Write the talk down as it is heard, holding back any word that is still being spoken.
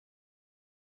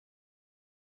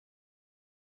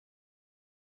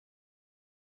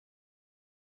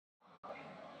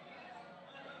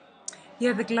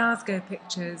Yeah, the Glasgow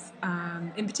pictures,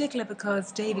 in particular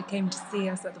because David came to see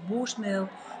us at the watermill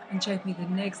and showed me the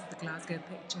negs of the Glasgow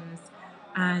pictures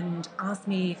and asked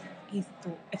me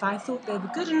if I thought they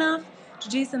were good enough to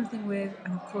do something with,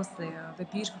 and of course they are. They're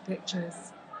beautiful pictures,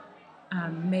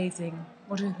 amazing.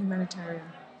 What a humanitarian.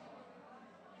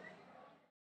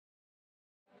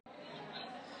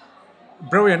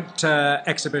 Brilliant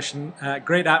exhibition,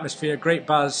 great atmosphere, great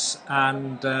buzz,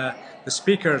 and the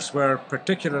speakers were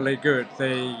particularly good.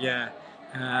 They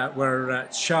were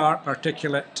sharp,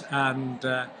 articulate, and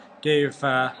gave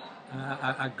a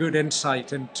good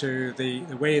insight into the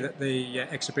way that the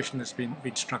exhibition has been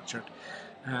structured.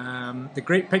 The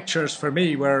great pictures for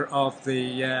me were of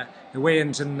the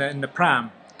weigh-ins in the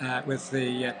pram, with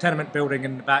the tenement building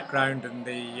in the background and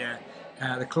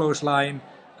the clothesline.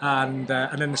 And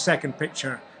in the second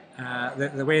picture,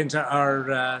 the weigh-ins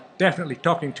are definitely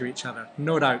talking to each other,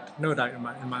 no doubt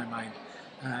in my mind.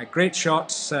 Great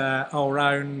shots all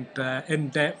round, in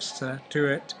depth to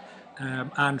it,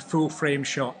 and full frame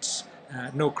shots,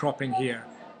 no cropping here.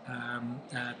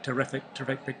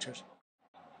 Terrific pictures.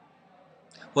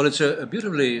 Well, it's a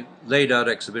beautifully laid out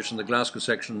exhibition, the Glasgow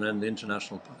section and the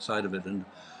international side of it. And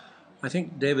I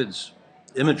think David's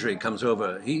imagery comes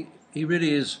over. He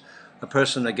really is a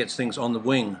person that gets things on the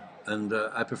wing. And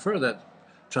I prefer that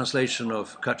translation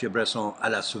of Cartier-Bresson à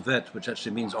la sauvette, which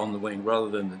actually means on the wing rather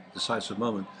than the decisive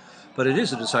moment. But it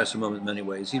is a decisive moment in many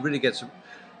ways. He really gets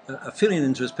a feeling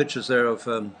into his pictures there of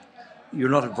you're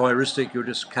not voyeuristic, you're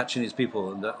just catching these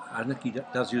people. And I think he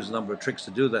does use a number of tricks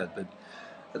to do that. But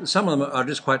some of them are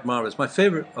just quite marvelous. My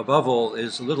favorite, above all,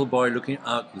 is a little boy looking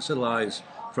out with his little eyes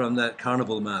from that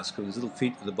carnival mask with his little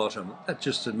feet at the bottom. That's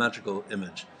just a magical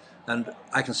image. And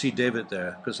I can see David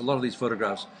there, because a lot of these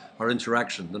photographs are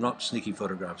interaction. They're not sneaky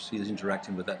photographs. He is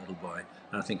interacting with that little boy,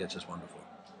 and I think that's just wonderful.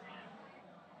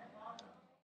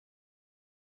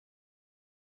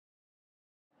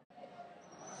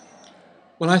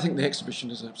 Well, I think the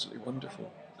exhibition is absolutely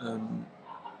wonderful.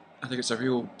 I think it's a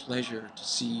real pleasure to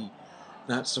see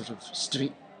that sort of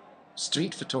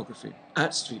street photography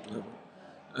at street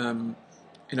level,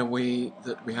 in a way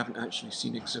that we haven't actually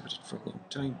seen exhibited for a long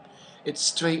time. It's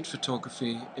straight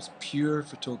photography. It's pure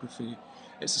photography.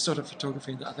 It's the sort of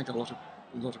photography that I think a lot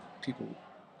of people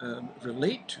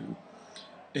relate to,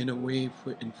 in a way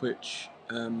in which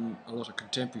a lot of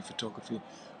contemporary photography,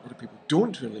 a lot of people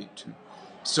don't relate to.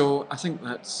 So I think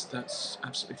that's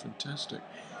absolutely fantastic.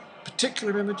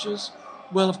 Particular images,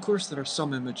 well, of course there are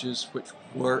some images which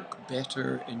work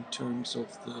better in terms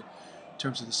of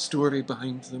the story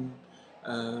behind them,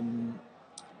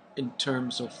 in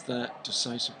terms of that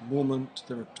decisive moment.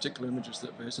 There are particular images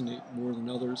that resonate more than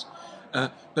others,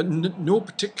 but no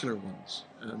particular ones.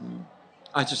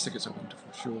 I just think it's a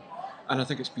wonderful show, and I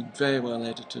think it's been very well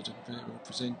edited and very well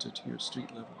presented here at street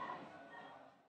level.